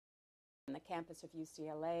on the campus of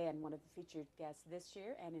UCLA, and one of the featured guests this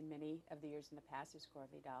year and in many of the years in the past is Gore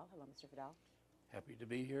Vidal. Hello, Mr. Vidal. Happy to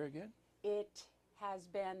be here again. It has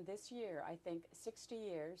been this year, I think, 60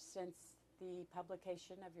 years since the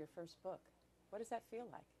publication of your first book. What does that feel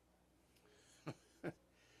like? It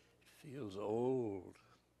feels old.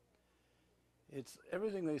 It's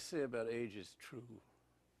everything they say about age is true.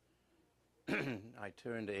 I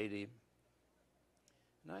turned 80,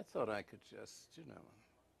 and I thought I could just,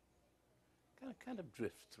 kind of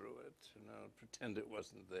drift through it, pretend it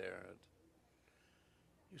wasn't there.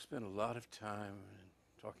 You spend a lot of time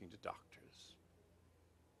talking to doctors.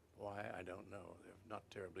 Why, I don't know. They're not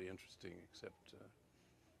terribly interesting except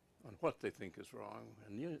on what they think is wrong.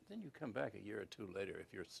 And then you come back a year or two later,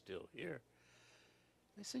 if you're still here.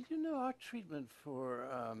 They say, our treatment for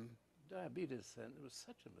diabetes, and it was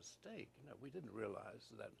such a mistake. We didn't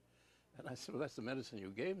realize that. And I said, well, that's the medicine you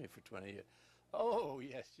gave me for 20 years. Oh,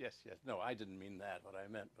 yes. No, I didn't mean that. What I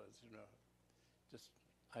meant was,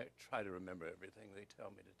 I try to remember everything they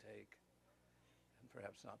tell me to take and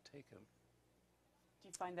perhaps not take them. Do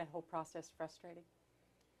you find that whole process frustrating?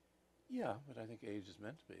 Yeah, but I think age is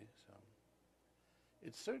meant to be, so.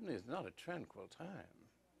 It certainly is not a tranquil time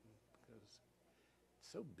because it's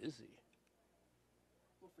so busy.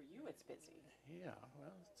 Well, for you it's busy. Yeah,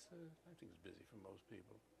 well, I think it's busy for most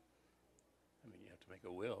people. I mean, you have to make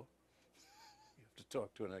a will. You have to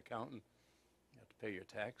talk to an accountant. You have to pay your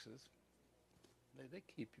taxes. They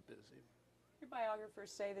keep you busy. Your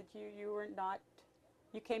biographers say that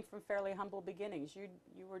you came from fairly humble beginnings. You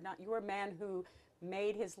were a man who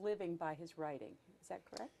made his living by his writing. Is that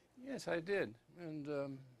correct? Yes, I did, and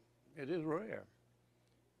it is rare.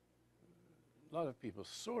 A lot of people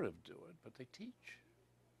sort of do it, but they teach.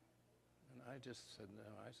 And I just said, no,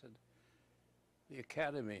 I said, the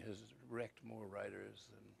academy has wrecked more writers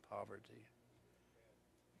than poverty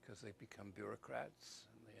because they become bureaucrats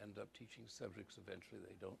and they end up teaching subjects eventually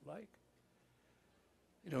they don't like.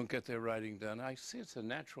 They don't get their writing done. I see it's a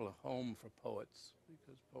natural home for poets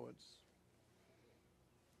because poets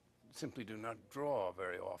simply do not draw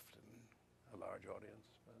very often a large audience.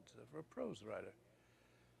 But for a prose writer,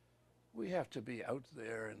 we have to be out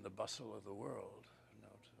there in the bustle of the world,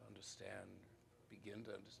 to understand, begin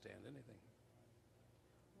to understand anything.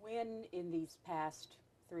 When, in these past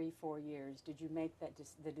 3-4 years, did you make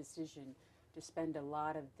the decision to spend a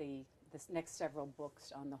lot of this next several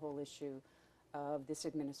books on the whole issue of this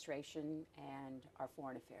administration and our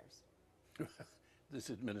foreign affairs? This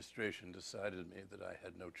administration decided me that I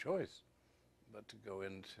had no choice but to go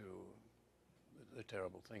into the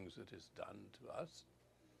terrible things it has done to us.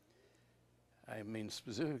 I mean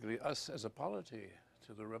specifically us as a polity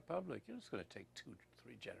to the Republic. It's going to take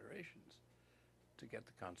 2-3 generations to get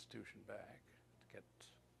the Constitution back, to get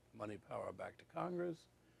money power back to Congress,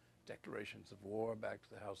 declarations of war back to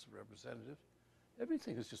the House of Representatives.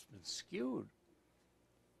 Everything has just been skewed.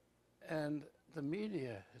 And the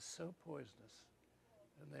media is so poisonous,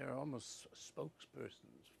 and they are almost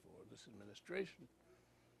spokespersons for this administration.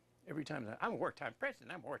 Every time I'm a wartime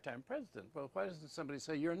president, I'm a wartime president. Well, why doesn't somebody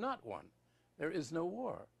say you're not one? There is no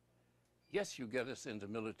war. Yes, you get us into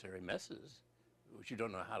military messes, which you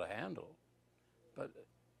don't know how to handle. But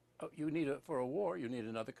for a war, you need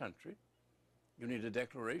another country. You need a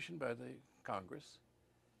declaration by the Congress.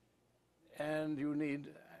 And you need,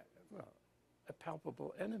 a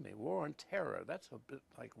palpable enemy. War on terror, that's a bit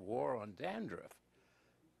like war on dandruff.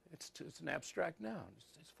 It's an abstract noun.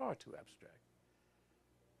 It's far too abstract.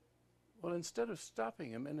 Well, instead of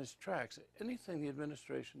stopping him in his tracks, anything the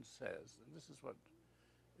administration says, and this is what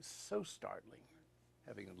is so startling,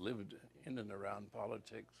 having lived in and around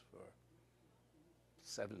politics for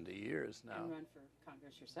 70 years now. And run for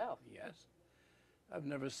Congress yourself. Yes. I've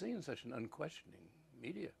never seen such an unquestioning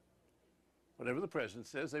media. Whatever the president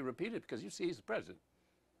says, they repeat it because you see he's the president.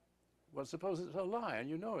 Well, suppose it's a lie, and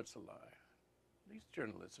you know it's a lie. These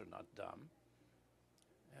journalists are not dumb.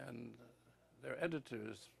 And their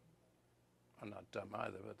editors are not dumb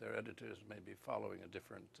either, but their editors may be following a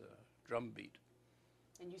different drumbeat.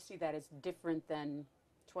 And you see that as different than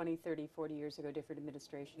 20, 30, 40 years ago, different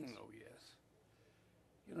administrations? Oh, yes.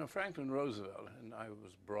 Franklin Roosevelt, and I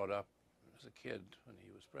was brought up as a kid when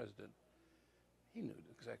he was president, he knew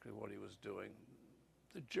exactly what he was doing.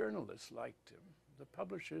 The journalists liked him. The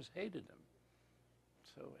publishers hated him.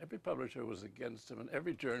 So every publisher was against him, and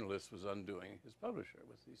every journalist was undoing his publisher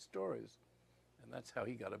with these stories. And that's how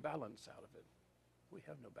he got a balance out of it. We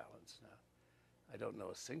have no balance now. I don't know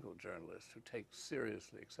a single journalist who takes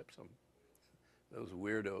seriously, except those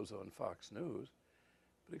weirdos on Fox News.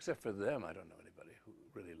 But except for them, I don't know anybody who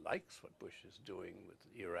really likes what Bush is doing with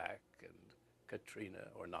Iraq and Katrina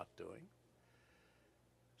or not doing.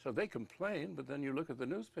 So they complain, but then you look at the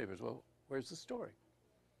newspapers, well, where's the story?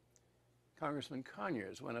 Congressman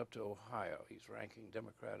Conyers went up to Ohio. He's ranking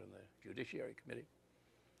Democrat in the Judiciary Committee.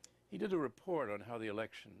 He did a report on how the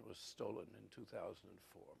election was stolen in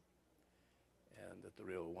 2004 and that the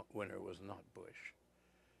real winner was not Bush.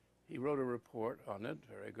 He wrote a report on it,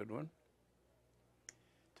 very good one.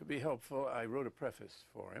 To be helpful, I wrote a preface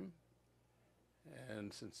for him.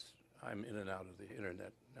 And since I'm in and out of the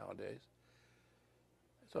internet nowadays,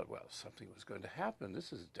 I thought, well, something was going to happen.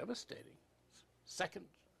 This is devastating. Second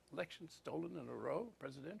election stolen in a row,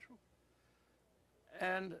 presidential.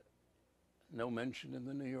 And no mention in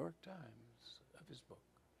the New York Times of his book.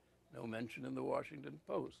 No mention in the Washington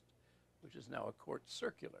Post, which is now a court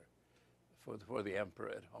circular for the emperor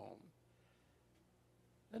at home.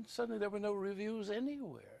 Then suddenly there were no reviews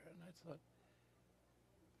anywhere. And I thought,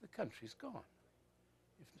 the country's gone.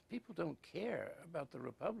 If people don't care about the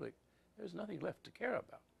republic, there's nothing left to care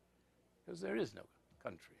about, because there is no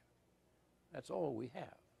country. That's all we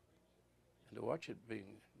have. And to watch it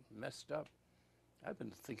being messed up, I've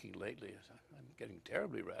been thinking lately, I'm getting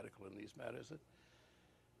terribly radical in these matters,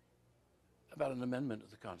 about an amendment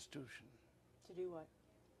of the Constitution. To do what?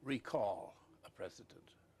 Recall a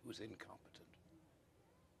president who's incompetent.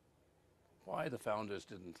 Why the founders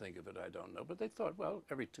didn't think of it, I don't know, but they thought, well,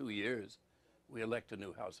 every 2 years we elect a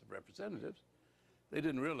new House of Representatives. They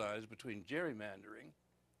didn't realize between gerrymandering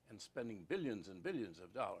and spending billions and billions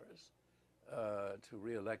of dollars to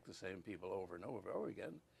re-elect the same people over and over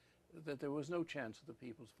again, that there was no chance of the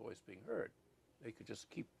people's voice being heard. They could just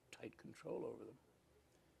keep tight control over them.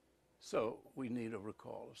 So we need a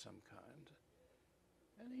recall of some kind.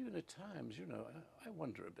 And even at times, you know, I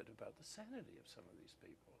wonder a bit about the sanity of some of these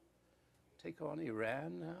people. Take on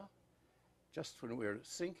Iran now, just when we're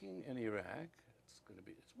sinking in Iraq,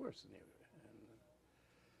 it's worse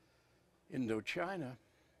than Indochina.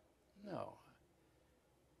 No.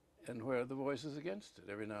 And where are the voices against it?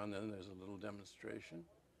 Every now and then there's a little demonstration.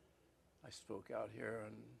 I spoke out here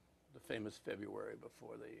on the famous February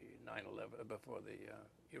before the 9/11, before the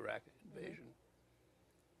Iraq invasion.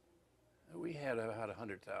 We had about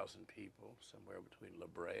 100,000 people somewhere between La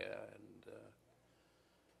Brea and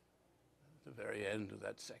the very end of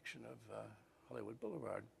that section of Hollywood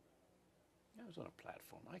Boulevard. I was on a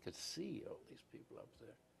platform. I could see all these people up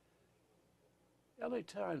there. The LA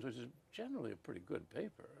Times, which is generally a pretty good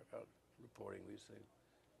paper about reporting these things,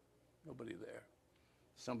 nobody there.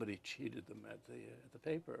 Somebody cheated them at the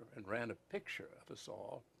paper and ran a picture of us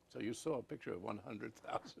all. So you saw a picture of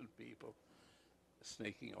 100,000 people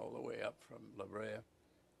snaking all the way up from La Brea.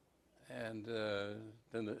 And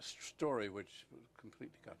then the story, which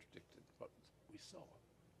completely contradicted what we saw.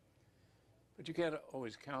 But you can't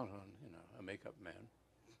always count on, you know, a makeup man.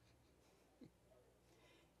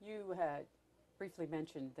 You had briefly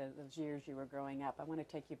mentioned those years you were growing up. I want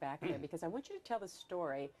to take you back there because I want you to tell the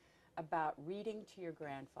story about reading to your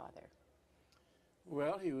grandfather.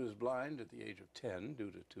 Well, he was blind at the age of 10 due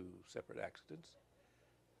to 2 separate accidents.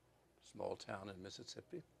 Small town in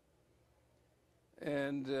Mississippi.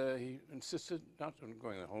 And he insisted not on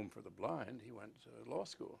going home for the blind. He went to law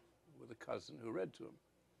school with a cousin who read to him.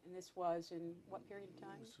 And this was in what period of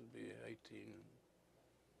time? This would be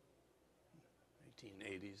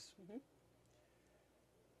 1880s. Mm-hmm.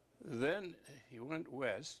 Then he went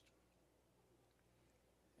west,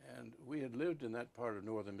 and we had lived in that part of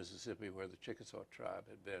northern Mississippi where the Chickasaw tribe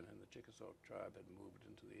had been, and the Chickasaw tribe had moved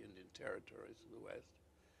into the Indian territories of the west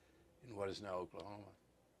in what is now Oklahoma.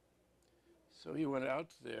 So he went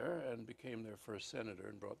out there and became their first senator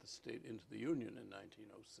and brought the state into the Union in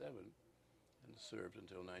 1907 and served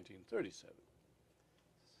until 1937.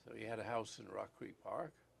 So he had a house in Rock Creek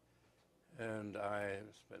Park, and I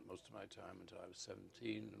spent most of my time until I was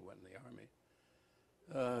 17 and went in the Army.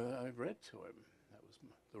 I read to him. That was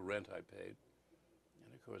the rent I paid.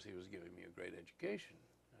 And of course, he was giving me a great education.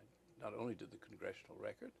 I not only did the congressional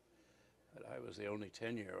record, but I was the only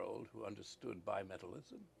 10-year-old who understood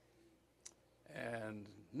bimetallism and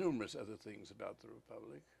numerous other things about the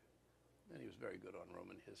Republic. And he was very good on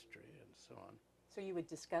Roman history and so on. So you would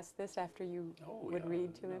discuss this after you would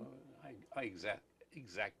read to him? I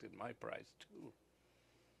exacted my price too.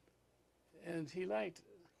 And he liked,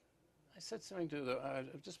 I said something to the,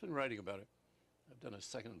 I've just been writing about it. I've done a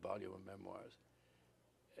second volume of memoirs.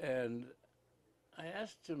 And I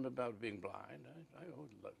asked him about being blind. I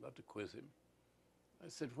would love to quiz him. I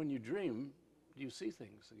said, when you dream, do you see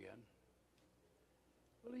things again?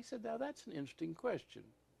 Well, he said, now that's an interesting question.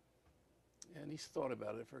 And he's thought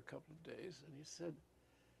about it for a couple of days, and he said,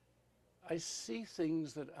 I see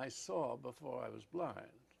things that I saw before I was blind.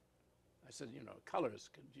 I I said, you know, colors,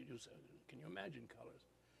 can you imagine colors?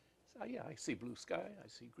 He said, yeah, I see blue sky, I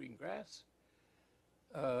see green grass,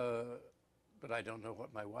 but I don't know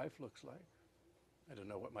what my wife looks like. I don't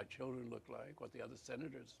know what my children look like, what the other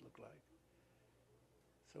senators look like.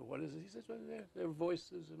 So what is it? He says, well, they're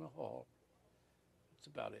voices in a hall. That's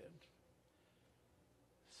about it.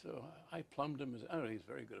 So I plumbed him. I don't know, he's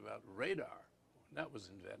very good about radar. That was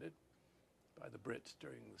invented by the Brits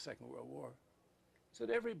during the Second World War. He said,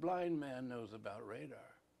 every blind man knows about radar.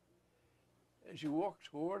 As you walk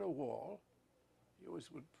toward a wall, he always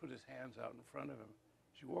would put his hands out in front of him.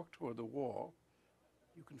 As you walk toward the wall,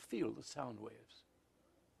 you can feel the sound waves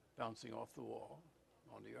bouncing off the wall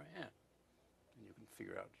onto your hand. And you can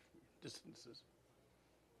figure out distances.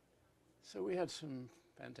 So we had some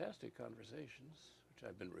fantastic conversations, which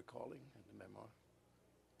I've been recalling in the memoir.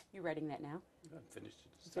 You're writing that now? I'm finished.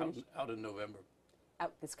 It's out in November.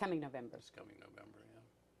 Out this coming November. This coming November, yeah.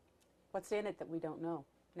 What's in it that we don't know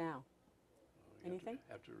now? You Anything?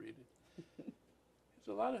 Have to read it. It's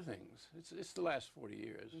a lot of things. It's the last 40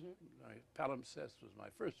 years. Palimpsest was my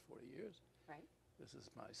first 40 years. Right. This is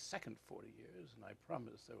my second 40 years, and I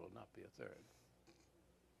promise there will not be a third.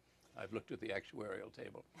 I've looked at the actuarial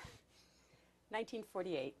table.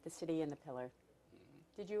 1948, The City and the Pillar.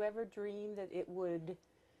 Did you ever dream that it would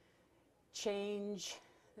change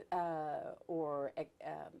that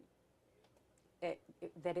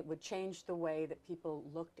it would change the way that people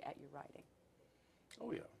looked at your writing?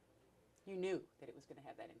 Oh, yeah. You knew that it was going to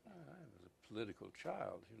have that impact. I was a political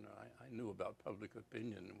child. You know, I knew about public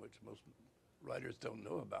opinion, which most writers don't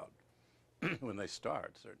know about when they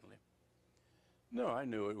start, certainly. No, I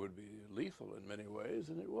knew it would be lethal in many ways,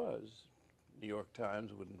 and it was. New York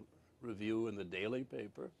Times would review in the daily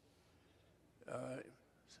paper,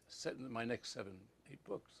 set in my next 7, 8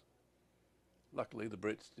 books. Luckily, the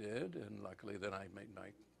Brits did, and luckily then I made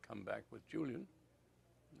my comeback with Julian,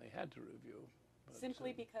 and they had to review. But,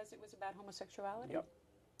 Simply because it was about homosexuality? Yep.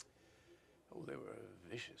 Oh, they were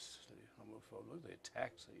vicious, the homophobe. Look at the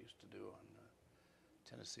attacks they used to do on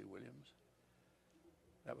Tennessee Williams.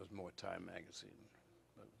 That was more Time magazine,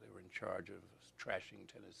 but they were in charge of trashing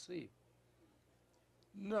Tennessee.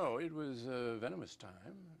 No, it was a venomous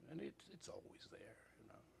time, and it's always there, you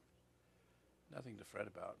know. Nothing to fret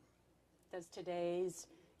about. Does today's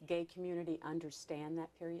gay community understand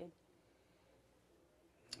that period?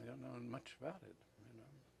 I don't know much about it, you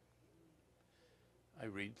know. I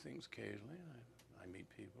read things occasionally. I meet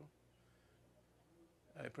people.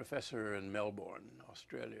 A professor in Melbourne,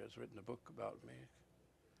 Australia, has written a book about me,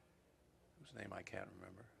 whose name I can't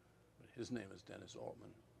remember, but his name is Dennis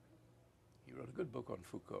Altman. He wrote a good book on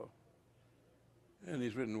Foucault, and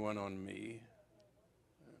he's written one on me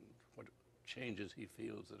and what changes he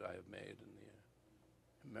feels that I have made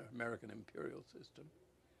in the American imperial system.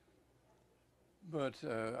 But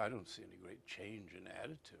I don't see any great change in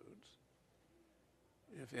attitudes.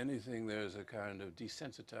 If anything, there's a kind of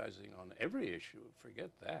desensitizing on every issue. Forget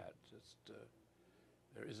that. Just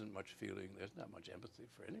there isn't much feeling. There's not much empathy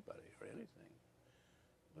for anybody or anything.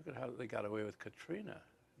 Look at how they got away with Katrina.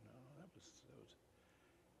 You know, that was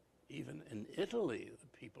even in Italy,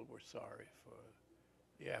 the people were sorry for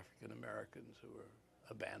the African Americans who were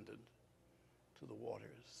abandoned to the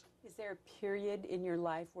waters. Is there a period in your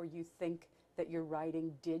life where you think that your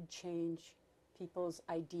writing did change people's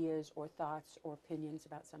ideas or thoughts or opinions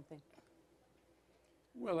about something?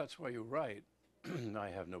 Well, that's why you write. I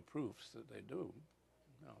have no proofs that they do,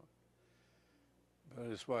 no. But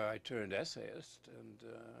it's why I turned essayist, and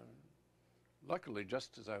luckily,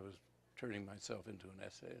 just as I was turning myself into an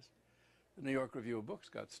essayist, the New York Review of Books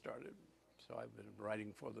got started. So I've been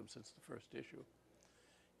writing for them since the first issue.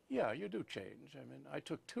 Yeah, you do change. I mean, I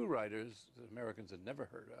took 2 writers that Americans had never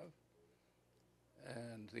heard of,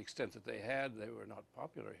 and to the extent that they had, they were not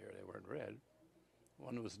popular here. They weren't read.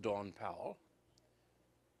 One was Dawn Powell,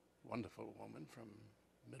 wonderful woman from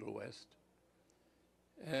Middle West,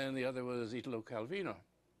 and the other was Italo Calvino.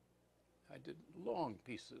 I did long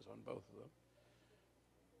pieces on both of them,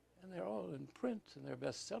 and they're all in print, and they're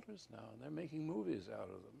bestsellers now, and they're making movies out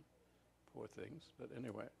of them. Poor things, but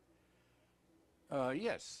anyway.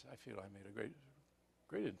 Yes, I feel I made a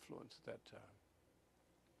great influence at that time.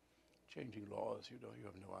 Changing laws, you know, you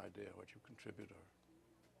have no idea what you contribute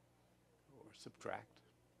or subtract.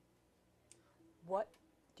 What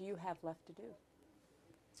do you have left to do?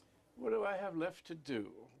 What do I have left to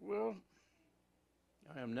do? Well,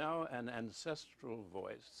 I am now an ancestral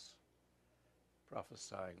voice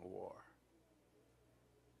prophesying war.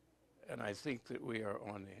 And I think that we are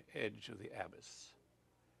on the edge of the abyss.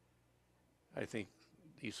 I think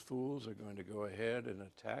these fools are going to go ahead and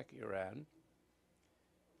attack Iran.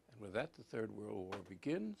 And With that, the Third World War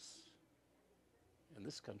begins, and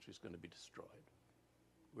this country's going to be destroyed.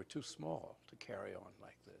 We're too small to carry on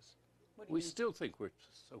like this. What do We you- still think we're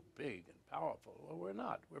so big and powerful. Well, we're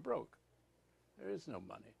not. We're broke. There is no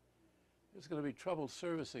money. There's going to be trouble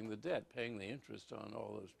servicing the debt, paying the interest on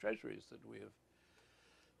all those treasuries that we have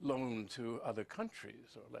loaned to other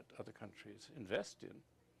countries or let other countries invest in.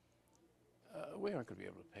 We aren't going to be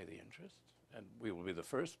able to pay the interest, and we will be the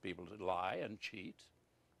first people to lie and cheat.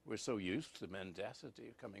 We're so used to the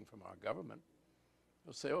mendacity coming from our government.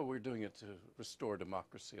 They'll say, oh, we're doing it to restore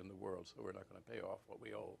democracy in the world, so we're not going to pay off what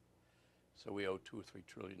we owe. So we owe $2 or $3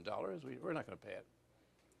 trillion. We're not going to pay it.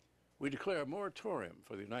 We declare a moratorium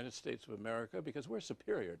for the United States of America because we're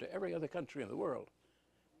superior to every other country in the world.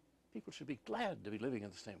 People should be glad to be living in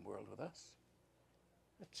the same world with us.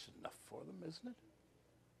 That's enough for them, isn't it?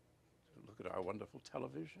 To look at our wonderful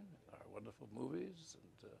television, our wonderful movies,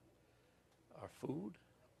 and our food.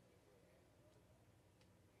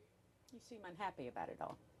 You seem unhappy about it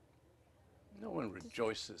all. No one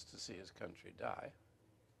rejoices to see his country die.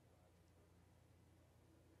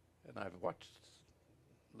 And I've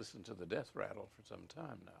listened to the death rattle for some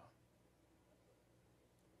time now.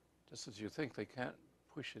 Just as you think they can't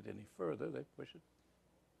push it any further, they push it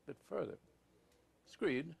a bit further. It's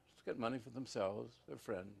greed. It's get money for themselves, their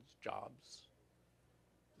friends, jobs,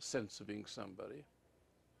 the sense of being somebody.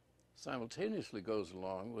 Simultaneously goes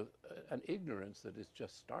along with an ignorance that is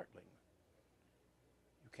just startling.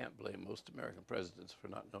 You can't blame most American presidents for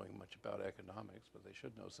not knowing much about economics, but they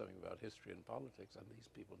should know something about history and politics, and these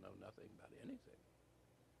people know nothing about anything.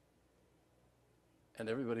 And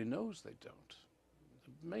everybody knows they don't.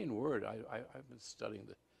 The main word, I've been studying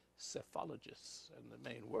the cephologists, and the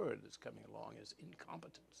main word that's coming along is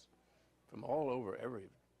incompetence. From all over, every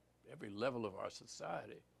level of our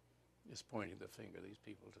society is pointing the finger. These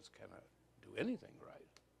people just cannot do anything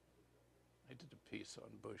right. I did a piece on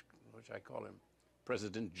Bush, which I call him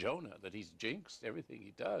President Jonah, that he's jinxed everything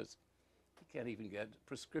he does. He can't even get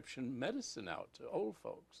prescription medicine out to old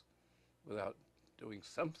folks without doing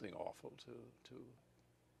something awful to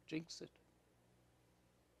jinx it.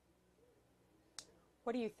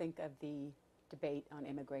 What do you think of the debate on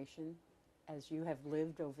immigration as you have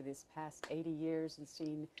lived over this past 80 years and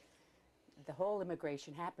seen the whole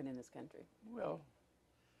immigration happen in this country? Well,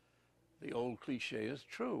 the old cliche is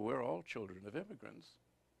true. We're all children of immigrants.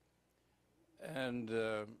 And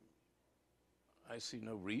I see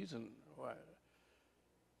no reason why.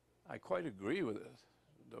 I quite agree with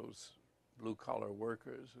those blue-collar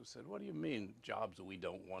workers who said, what do you mean jobs we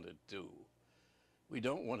don't want to do? We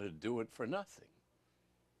don't want to do it for nothing.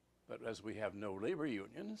 But as we have no labor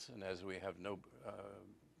unions and as we have no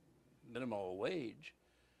minimal wage,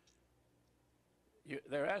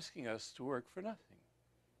 they're asking us to work for nothing.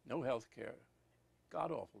 No health care,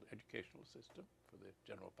 god-awful educational system for the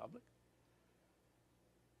general public.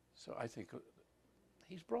 So I think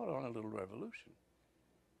he's brought on a little revolution,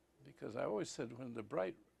 because I always said when the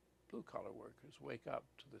bright blue-collar workers wake up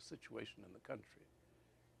to the situation in the country,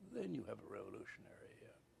 then you have a revolutionary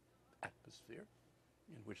atmosphere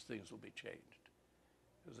in which things will be changed,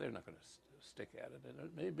 because they're not going to stick at it. And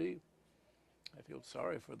it may be, I feel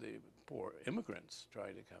sorry for the poor immigrants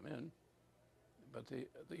trying to come in, but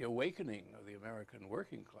the awakening of the American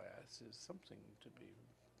working class is something to be,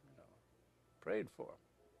 prayed for.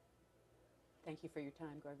 Thank you for your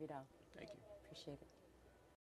time, Gore Vidal. Thank you. Appreciate it.